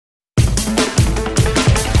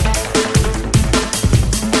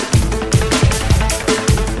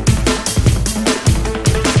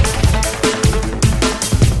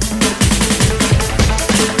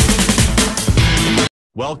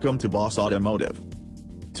Welcome to Boss Automotive.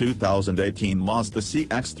 2018 Mazda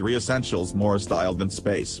CX-3 Essentials, more style than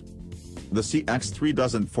space. The CX-3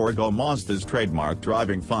 doesn't forego Mazda's trademark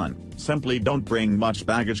driving fun, simply don't bring much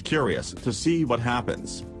baggage. Curious to see what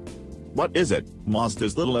happens. What is it?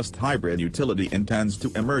 Mazda's littlest hybrid utility intends to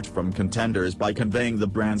emerge from contenders by conveying the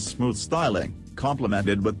brand's smooth styling,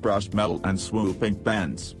 complemented with brushed metal and swooping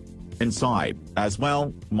bends. Inside, as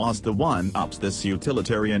well, Mazda one-ups this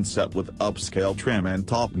utilitarian set with upscale trim and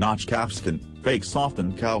top-notch calfskin, fake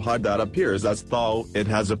softened cowhide that appears as though it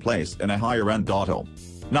has a place in a higher-end auto.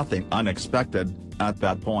 Nothing unexpected, at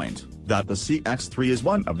that point, that the CX-3 is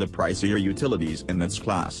one of the pricier utilities in its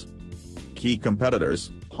class. Key competitors: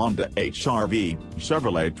 Honda HR-V,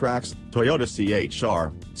 Chevrolet Trax, Toyota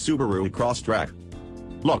CHR, Subaru Crosstrek.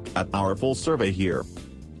 Look at our full survey here.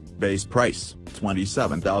 Base price,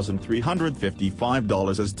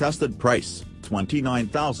 $27,355 as tested price,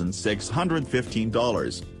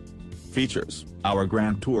 $29,615. Features: our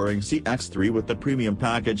Grand Touring CX-3 with the premium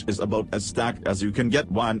package is about as stacked as you can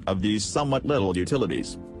get one of these somewhat little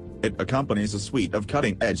utilities. It accompanies a suite of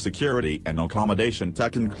cutting-edge security and accommodation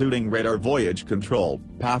tech, including radar voyage control,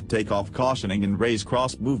 path takeoff cautioning and raise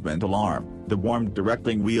cross movement alarm. The warm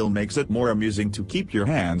directing wheel makes it more amusing to keep your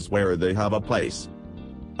hands where they have a place.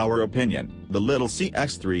 Our opinion: the little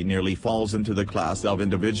CX-3 nearly falls into the class of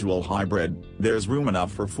individual hybrid. There's room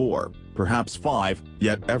enough for 4, perhaps 5,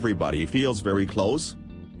 yet everybody feels very close.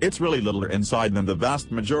 It's really littler inside than the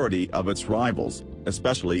vast majority of its rivals,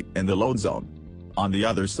 especially in the load zone. On the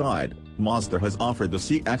other side, Mazda has offered the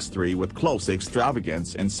CX-3 with close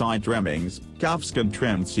extravagance in side trimmings. Calfskin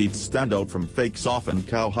trimmed seats stand out from fake softened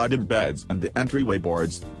cowhide embeds and the entryway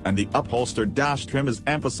boards, and the upholstered dash trim is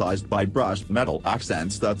emphasized by brushed metal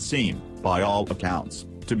accents that seem, by all accounts,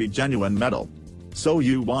 to be genuine metal. So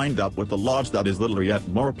you wind up with a lodge that is littler yet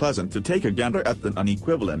more pleasant to take a gander at than an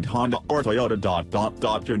equivalent Honda or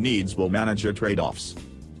Toyota. Your needs will manage your trade-offs.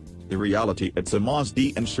 The reality: it's a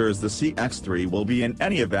Mazda ensures the CX-3 will be in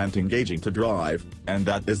any event engaging to drive, and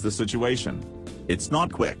that is the situation. It's not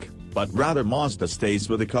quick, but rather Mazda stays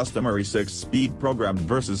with the customary 6-speed program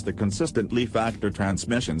versus the consistently factor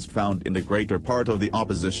transmissions found in the greater part of the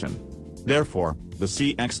opposition. Therefore, the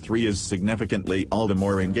CX-3 is significantly all the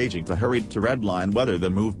more engaging to hurry to redline whether the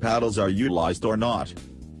move paddles are utilized or not.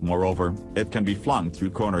 Moreover, it can be flung through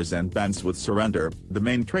corners and bends with surrender, the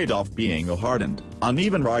main trade-off being a hardened,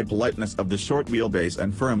 uneven ride politeness of the short wheelbase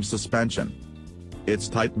and firm suspension. Its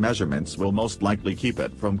tight measurements will most likely keep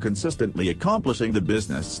it from consistently accomplishing the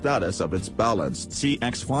business status of its balanced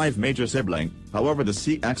CX-5 major sibling. However, the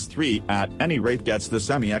CX-3 at any rate gets the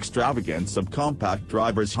semi-extravagant subcompact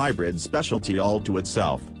driver's hybrid specialty all to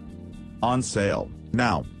itself. On sale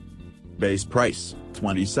now. Base price,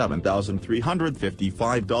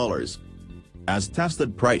 $27,355. As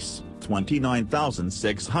tested price,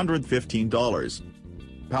 $29,615.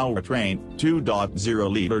 Powertrain,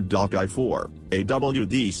 2.0-liter i4,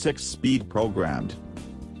 AWD 6-speed programmed.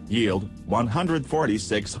 Yield,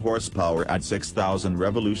 146 horsepower at 6,000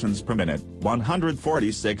 revolutions per minute,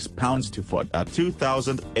 146 pounds-to-foot at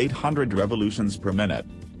 2,800 revolutions per minute.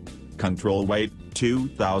 Control weight,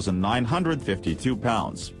 2,952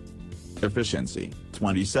 pounds. Efficiency,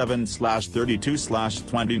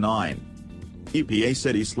 27/32/29. EPA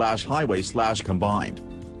city/highway/combined.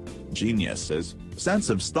 Geniuses,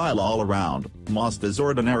 sense of style all around. Mazda's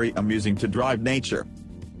ordinary amusing to drive nature.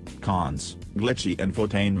 Cons: glitchy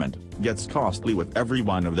infotainment, gets costly with every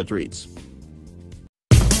one of the treats.